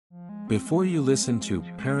Before you listen to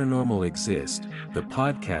Paranormal Exist, the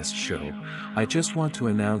podcast show, I just want to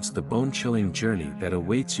announce the bone-chilling journey that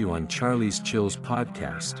awaits you on Charlie's Chills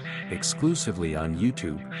podcast, exclusively on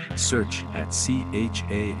YouTube. Search at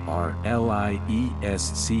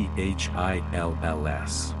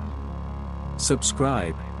CHARLIESCHILLS.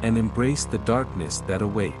 Subscribe, and embrace the darkness that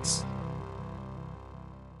awaits.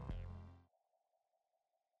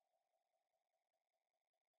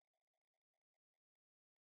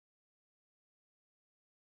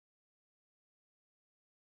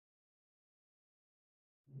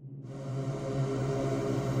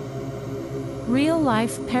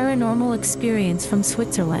 Real-life paranormal experience from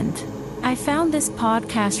Switzerland. I found this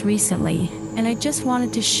podcast recently, and I just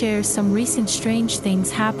wanted to share some recent strange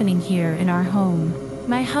things happening here in our home.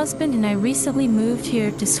 My husband and I recently moved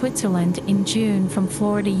here to Switzerland in June from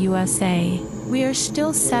Florida, USA. We are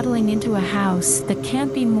still settling into a house that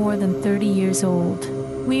can't be more than 30 years old.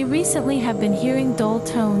 We recently have been hearing dull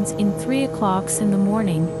tones in 3 o'clock in the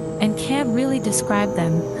morning, and can't really describe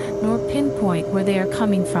them, nor pinpoint where they are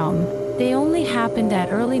coming from. They only happened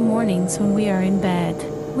at early mornings when we are in bed.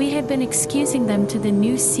 We had been excusing them to the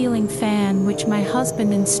new ceiling fan which my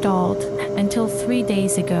husband installed, until 3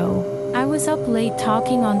 days ago. I was up late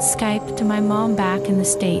talking on Skype to my mom back in the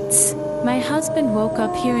States. My husband woke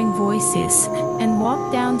up hearing voices, and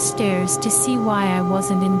walked downstairs to see why I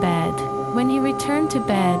wasn't in bed. When he returned to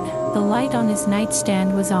bed, the light on his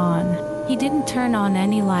nightstand was on. He didn't turn on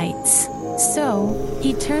any lights. So,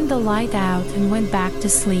 he turned the light out and went back to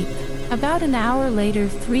sleep. About an hour later,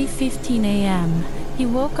 3:15 a.m., he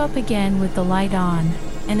woke up again with the light on,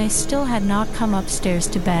 and I still had not come upstairs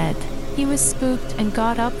to bed. He was spooked and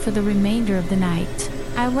got up for the remainder of the night.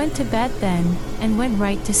 I went to bed then, and went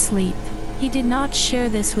right to sleep. He did not share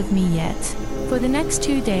this with me yet. For the next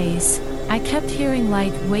 2 days, I kept hearing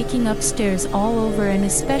light waking upstairs all over and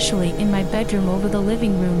especially in my bedroom over the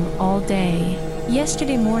living room all day.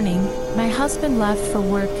 Yesterday morning, my husband left for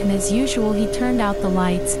work and as usual he turned out the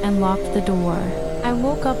lights and locked the door. I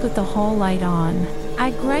woke up with the hall light on.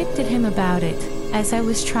 I griped at him about it, as I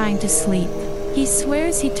was trying to sleep. He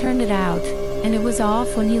swears he turned it out, and it was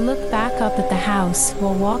off when he looked back up at the house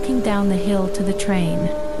while walking down the hill to the train.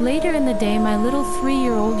 Later in the day my little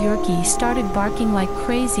 3-year-old Yorkie started barking like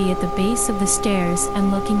crazy at the base of the stairs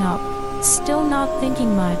and looking up. Still not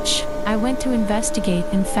thinking much, I went to investigate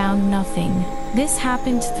and found nothing. This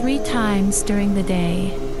happened 3 times during the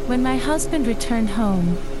day. When my husband returned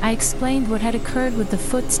home, I explained what had occurred with the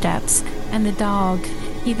footsteps and the dog.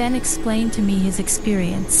 He then explained to me his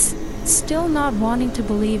experience. Still not wanting to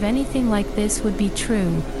believe anything like this would be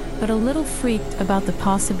true, but a little freaked about the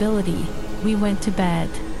possibility, we went to bed.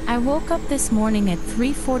 I woke up this morning at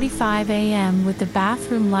 3:45 a.m. with the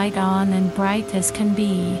bathroom light on and bright as can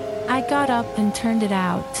be. I got up and turned it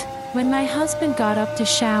out. When my husband got up to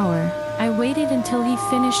shower, I waited until he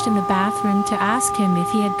finished in the bathroom to ask him if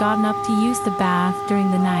he had gotten up to use the bath during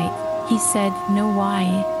the night. He said, "No, why?"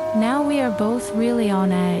 Now we are both really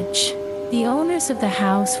on edge. The owners of the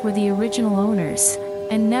house were the original owners,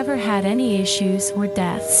 and never had any issues or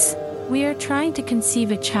deaths. We are trying to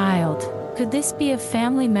conceive a child. Could this be a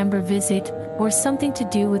family member visit, or something to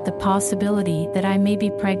do with the possibility that I may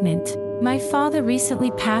be pregnant? My father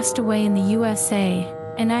recently passed away in the USA,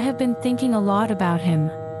 and I have been thinking a lot about him.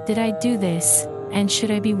 Did I do this, and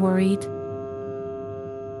should I be worried?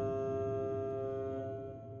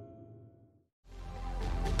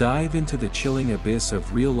 Dive into the chilling abyss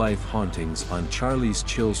of real-life hauntings on Charlie's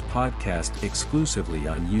Chills podcast exclusively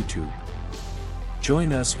on YouTube.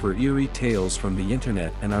 Join us for eerie tales from the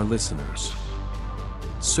internet and our listeners.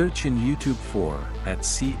 Search in YouTube for at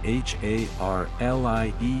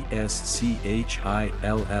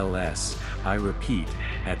CHARLIESCHILLS. I repeat,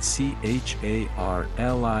 at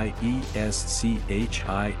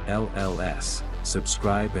CHARLIESCHILLS.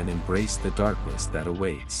 Subscribe and embrace the darkness that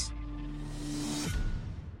awaits.